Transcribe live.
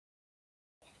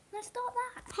to start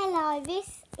that? Hello,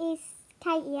 this is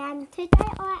Katie and today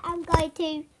I am going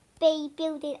to be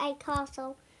building a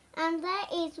castle and there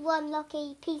is one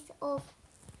lucky piece of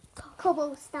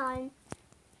cobblestone.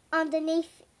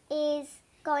 Underneath is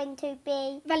going to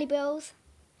be valuables.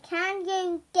 Can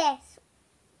you guess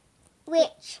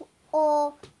which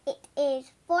or it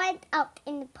is? Find out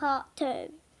in the part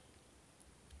 2.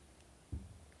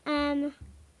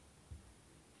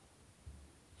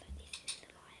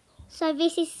 So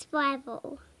this is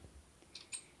survival.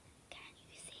 Can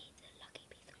you see the lucky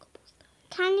piece of cobblestone?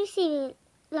 Can you see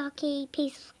the lucky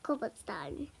piece of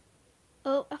cobblestone?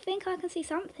 Oh, I think I can see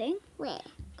something. Where?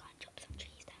 Go and chop some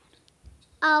trees down.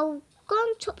 I'll go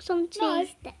and chop some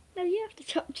trees down. No, you have to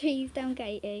chop trees down,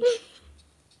 Katie.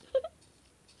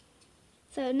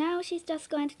 So now she's just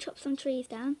going to chop some trees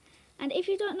down. And if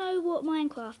you don't know what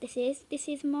Minecraft this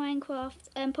is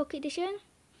Minecraft Pocket Edition,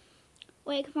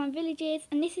 where you can find villages,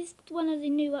 and this is one of the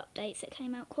new updates that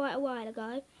came out quite a while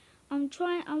ago. I'm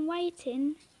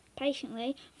waiting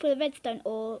patiently for the redstone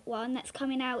ore one that's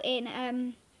coming out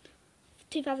in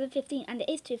 2015, and it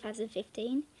is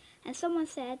 2015. And someone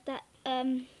said that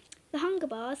the hunger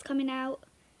bar is coming out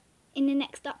in the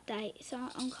next update, so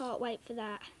I can't wait for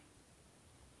that.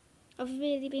 I've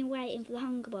really been waiting for the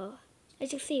hunger bar.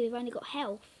 As you can see, we've only got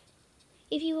health.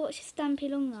 If you watch Stampy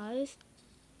Longnose,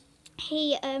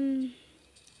 he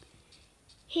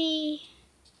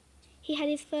had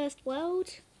his first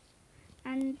world,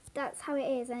 and that's how it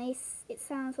is, and it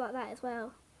sounds like that as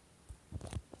well.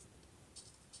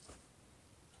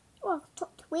 Oh, I've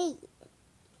chopped wheat.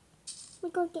 We're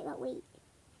going to get that wheat.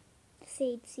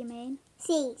 Seeds, you mean?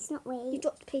 Seeds, not wheat. You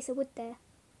dropped a piece of wood there.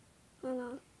 I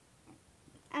know.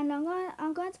 And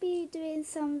I'm going to be doing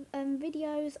some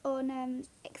videos on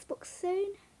Xbox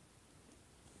soon.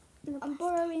 I'm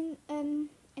borrowing an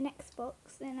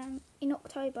Xbox, and in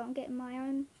October I'm getting my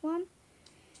own one.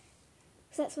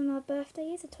 So that's when my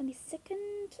birthday is, the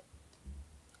 22nd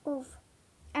of.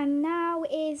 And now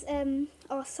is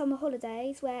our summer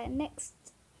holidays, where next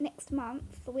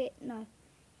month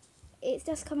it's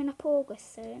just coming up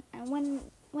August soon. And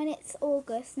when it's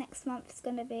August next month, it's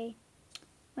going to be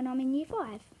when I'm in Year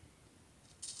 5.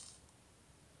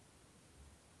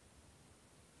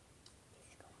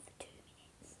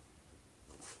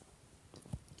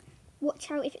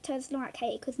 Watch out if it turns light,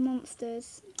 Katie, because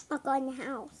monsters. I'll go in the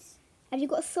house. Have you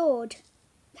got a sword?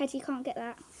 Katie, you can't get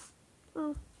that.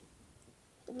 Oh.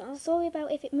 No. Sorry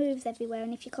about if it moves everywhere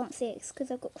and if you can't see it. It's because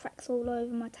I've got cracks all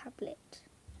over my tablet.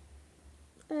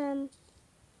 I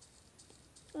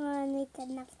need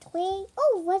another twig.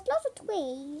 Oh, there's lots of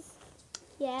twigs.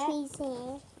 Yeah. Trees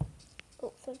here.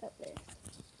 Oh, sorry about this.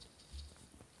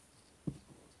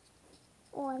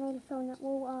 Oh, I need to fill in that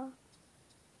water.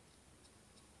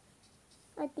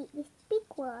 I beat this big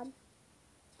one.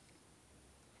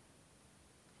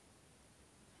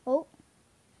 Oh.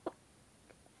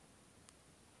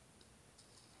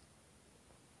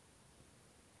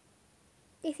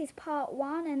 This is part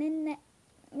 1, and in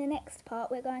the next part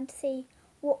we're going to see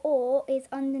what ore is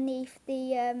underneath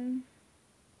the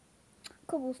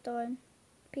cobblestone,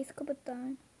 piece of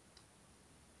cobblestone.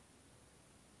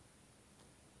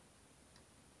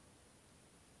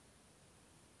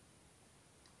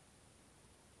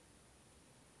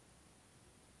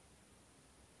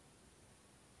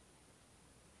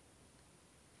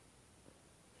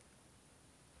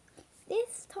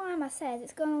 This timer says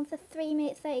it's gone on for 3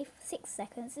 minutes 36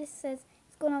 seconds. This says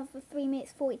it's gone on for 3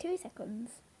 minutes 42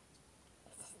 seconds.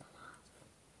 Is this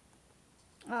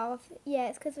enough? Oh, yeah,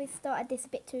 it's because we started this a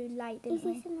bit too late, didn't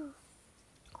we? Is this enough?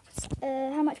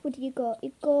 How much wood have you got?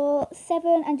 You've got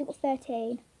 7 and you've got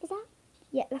 13. Is that?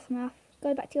 Yeah, that's enough.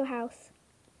 Go back to your house.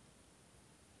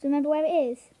 Do you remember where it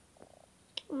is?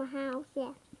 My house,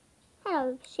 yeah.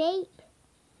 Hello, sheep.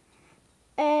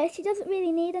 She doesn't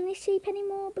really need any sheep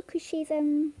anymore because she's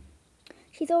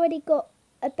already got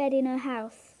a bed in her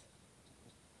house.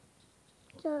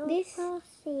 So This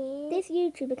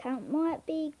YouTube account might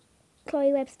be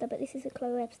Chloe Webster, but this isn't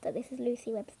Chloe Webster. This is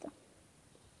Lucy Webster.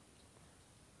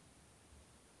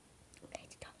 Okay,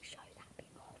 don't show that bit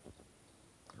off.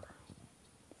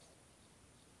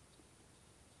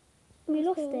 We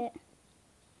lost it.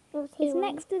 It's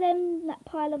next to that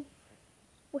pile of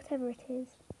whatever it is.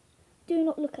 Do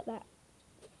not look at that.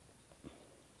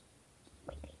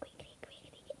 Quickly.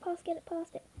 Get it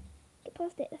past it. Get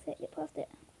past it, that's it, get past it.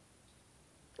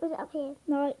 Was it up here?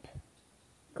 Nope.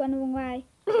 Gone the wrong way.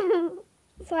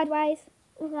 Sideways.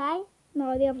 Okay.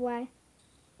 No, the other way.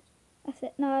 That's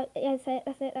it. No, that's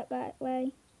it, that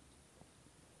way.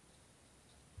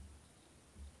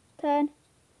 Turn.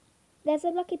 There's a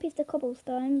lucky piece of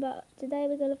cobblestone, but today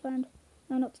we're going to find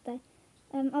No, not today.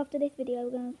 After this video,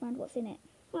 we're going to find what's in it.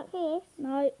 What's this?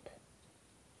 Nope.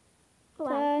 What?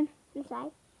 Turn. This way.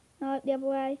 Nope, the other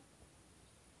way.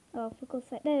 Oh, for God's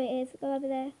sake. There it is. Go over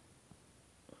there.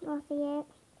 I see it.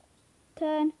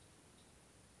 Turn.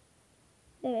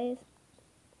 There it is.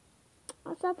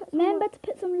 Put Remember to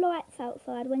put some lights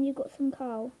outside when you've got some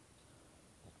coal.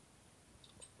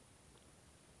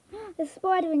 There's a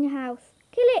spider in your house.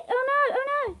 Kill it. Oh no, oh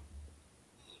no.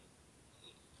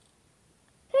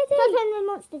 Don't turn the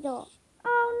monsters off.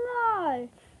 Oh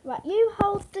no. Right, you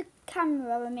hold the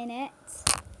camera a minute.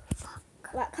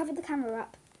 Right, cover the camera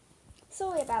up.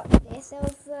 Sorry about this. There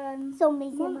was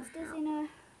Zombies monsters in a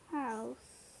house.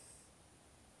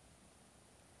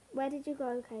 Where did you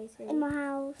go, Katie? in my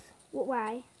house. What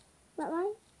way? What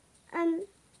way?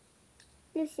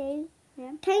 Lucy.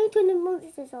 Yeah. Can you turn the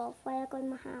monsters off while I go in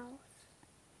my house?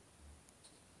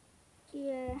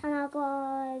 Yeah. And I'll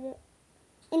go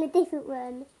in a different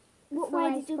room. What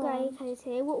way did you go,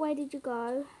 Katie? What way did you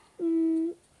go?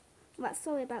 Right,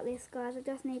 sorry about this, guys. I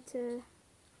just need to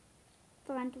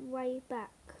find a way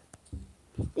back.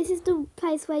 This is the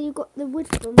place where you got the wood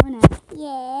from, wasn't it?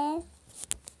 Yes.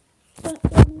 Don't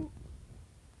film it.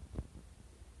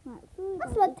 Right, sorry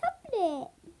That's about my tablet.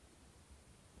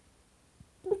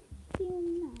 Don't film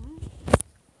that.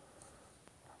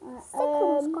 Right,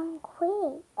 Second's going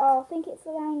quick. oh, I think it's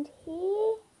around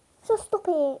here. So stop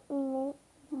it.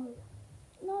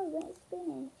 No, when it's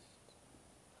finished.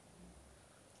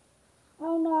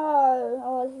 Oh no!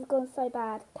 Oh, this has gone so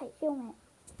bad. Kate, film it.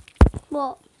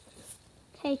 What?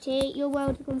 Katie, your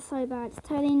world has gone so bad. It's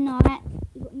turning night.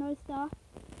 You've got no stuff.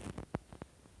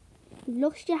 You've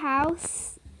lost your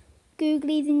house.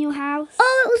 Googly's in your house.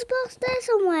 Oh, it was past there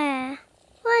somewhere.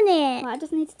 Wasn't it? Right, I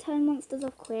just need to turn monsters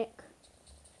off quick.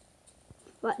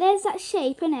 Right, there's that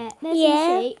sheep, isn't it? There's Yeah.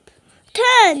 some sheep.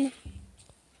 Turn.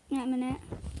 Wait a minute.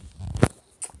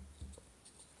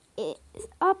 It's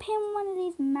up in one of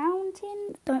these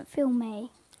mountains. Don't film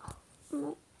me.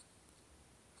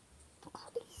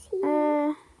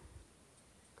 I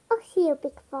see a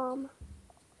big farm.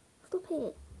 Stop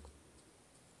it.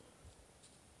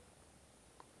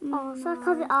 Oh, so I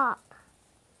cover it up.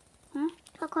 Huh?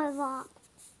 I cover it up.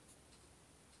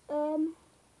 I'm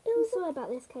sorry about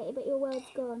this, Katie, but your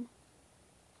world's gone.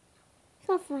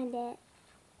 So I'll find it.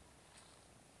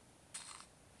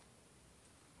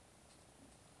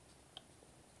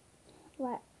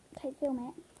 Right, Kate, film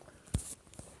it.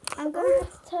 I'm going to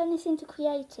have to turn this into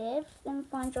creative, then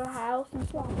find your house and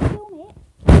film it.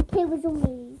 Kill the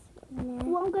zombies.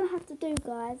 What I'm going to have to do,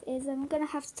 guys, is I'm going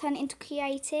to have to turn it into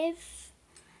creative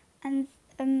and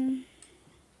then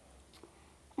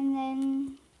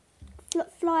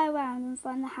fly around and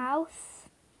find the house.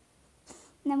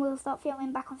 And then we'll start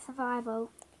filming back on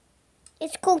survival.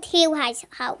 It's called Hill House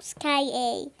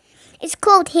KE. It's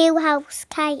called Hill House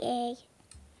KE.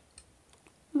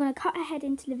 I'm going to cut ahead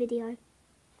into the video.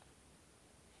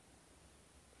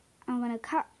 I'm going to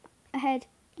cut ahead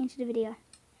into the video.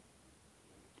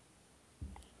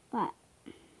 Right,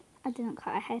 I didn't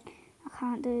cut ahead. I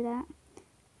can't do that.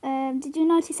 Did you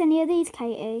notice any of these,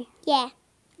 Katie? Yeah.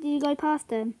 Did you go past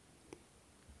them?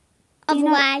 Other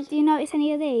way. Do you notice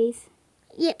any of these?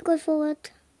 Yep, go forward.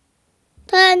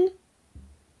 Turn.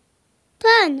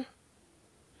 Turn.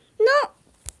 No.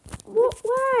 What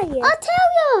way? I'll tell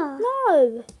you.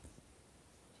 No.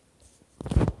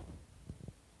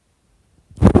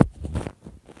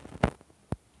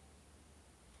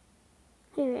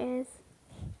 Here it is.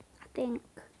 I think.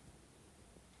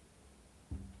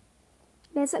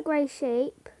 There's that grey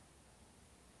sheep.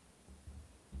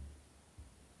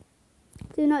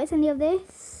 Do you notice any of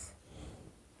this?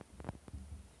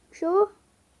 Sure?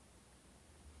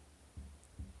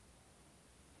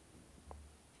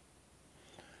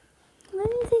 Where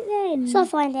is it then? So I'll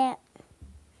find it.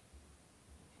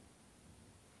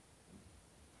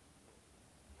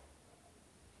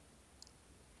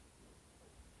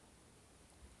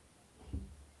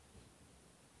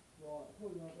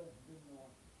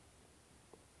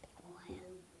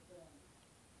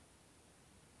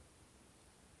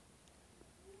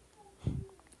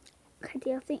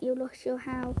 Katie, I think you lost your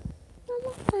house. I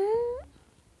love that.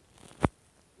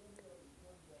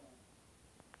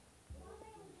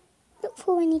 Look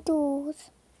for any doors.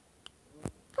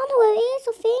 I know where it is,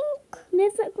 I think.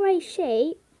 There's that grey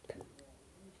sheep.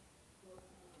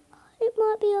 It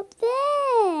might be up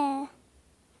there.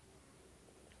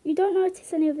 You don't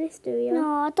notice any of this, do you? No,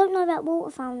 I don't know that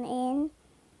water fountain.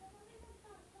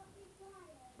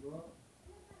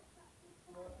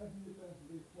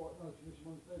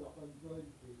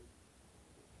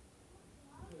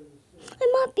 It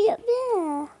might be up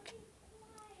there.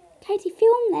 Katie,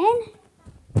 film then.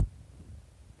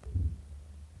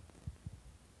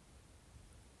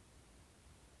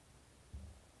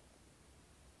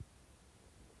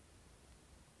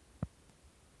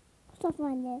 Stop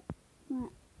find it. Right.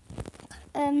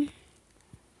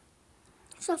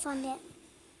 Stop find it.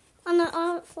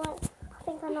 I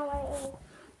think I know where it is.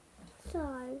 So,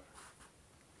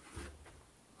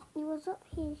 it was up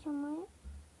here somewhere.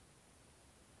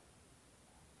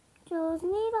 So it was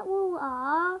near that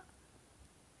water.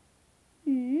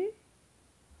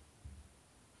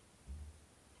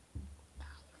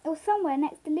 It was somewhere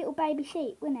next to little baby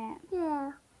sheep, wasn't it?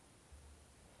 Yeah.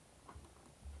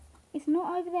 It's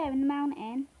not over there in the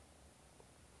mountain.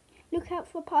 Look out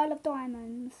for a pile of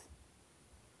diamonds.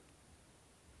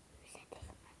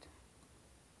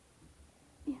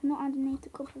 It's not underneath the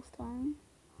cobblestone.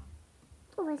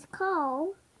 Oh, it's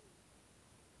coal.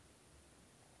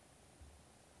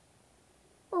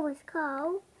 Oh, it's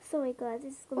coal. Sorry guys,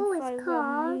 this has gone Oh, so it's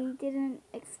wrong. cold. We didn't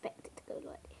expect it to go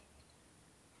like this.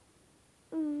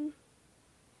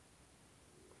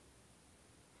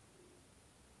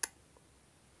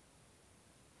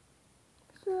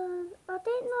 So, I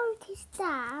didn't notice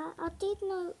that. I did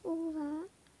know all that.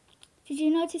 Did you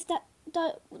notice that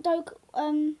dark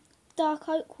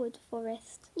oak wood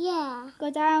forest? Yeah.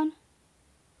 Go down.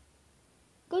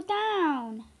 Go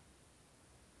down.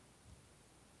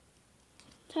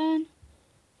 Turn.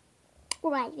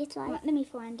 Right, this way. Right, let me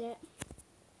find it.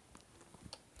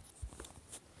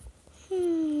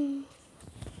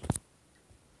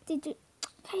 Did you,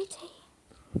 Katie?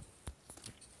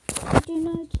 Did you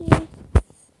notice?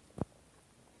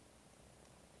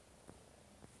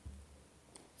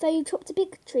 So you chopped a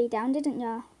big tree down, didn't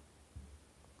you?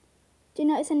 Do you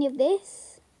notice any of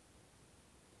this?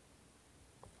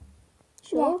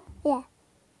 Sure? Yeah.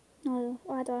 No,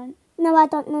 I don't. No, I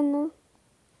don't know. No.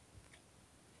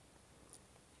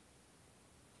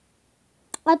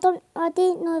 I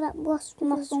didn't know that was This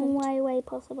is mustard. way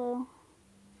possible.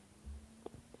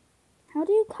 How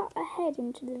do you cut a head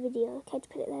into the video? Okay, to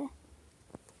put it there.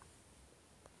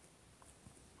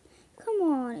 Come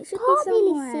on, it should Can't be really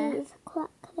somewhere. see it's quite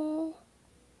clear.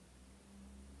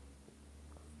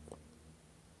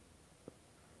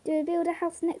 Do we build a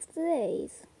house next to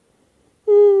these?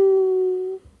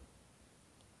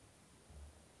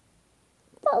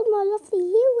 That was my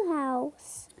lovely hill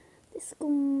house. This has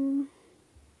gone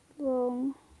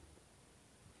wrong.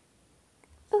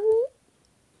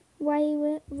 Way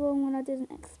wrong when I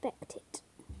didn't expect it.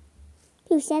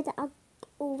 You said that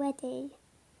already.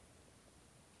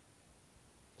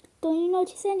 Don't you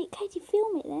notice any? Katie,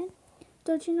 film it then.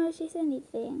 Don't you notice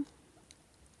anything?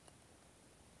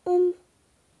 So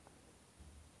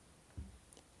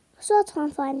I'll try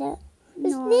and find it.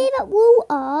 It's No. near that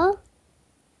water.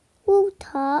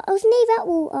 I was near that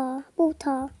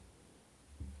water.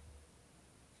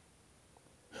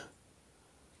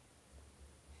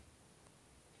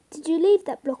 Did you leave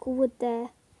that block of wood there?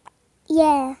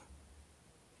 Yeah.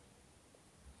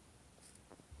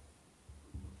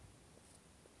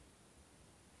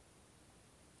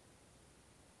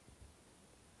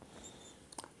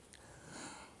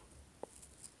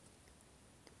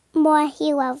 My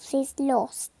hill house is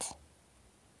lost.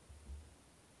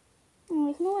 Oh,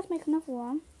 we can always make another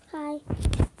one. Hi.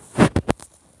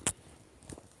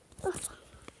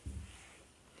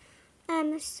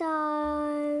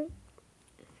 So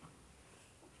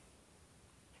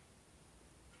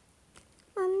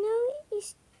I know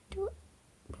it's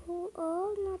water.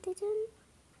 No,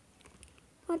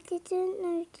 I didn't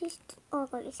notice. Oh, I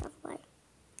got this other way.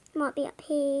 Might be up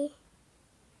here.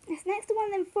 It's next to one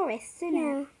of them forests, isn't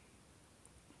Yeah. it?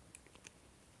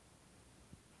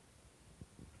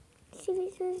 See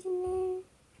if it was in there.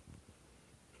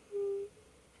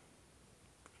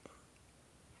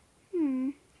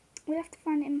 We'll have to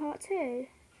find it in part 2,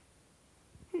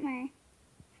 won't we?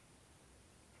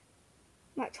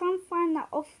 Right, try and find that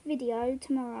off video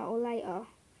tomorrow or later.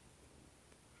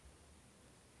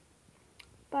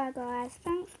 Bye guys,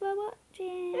 thanks for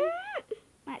watching.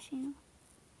 Actually,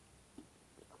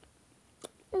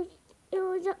 no. It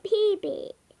was up here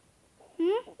bit.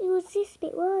 It was this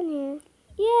bit, wasn't it?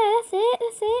 Yeah,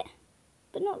 that's it.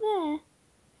 But not there.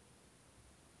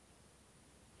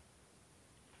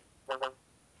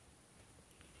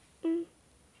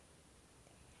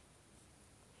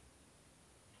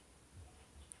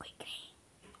 Quickly.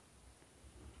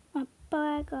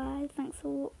 Bye guys, thanks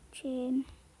for watching.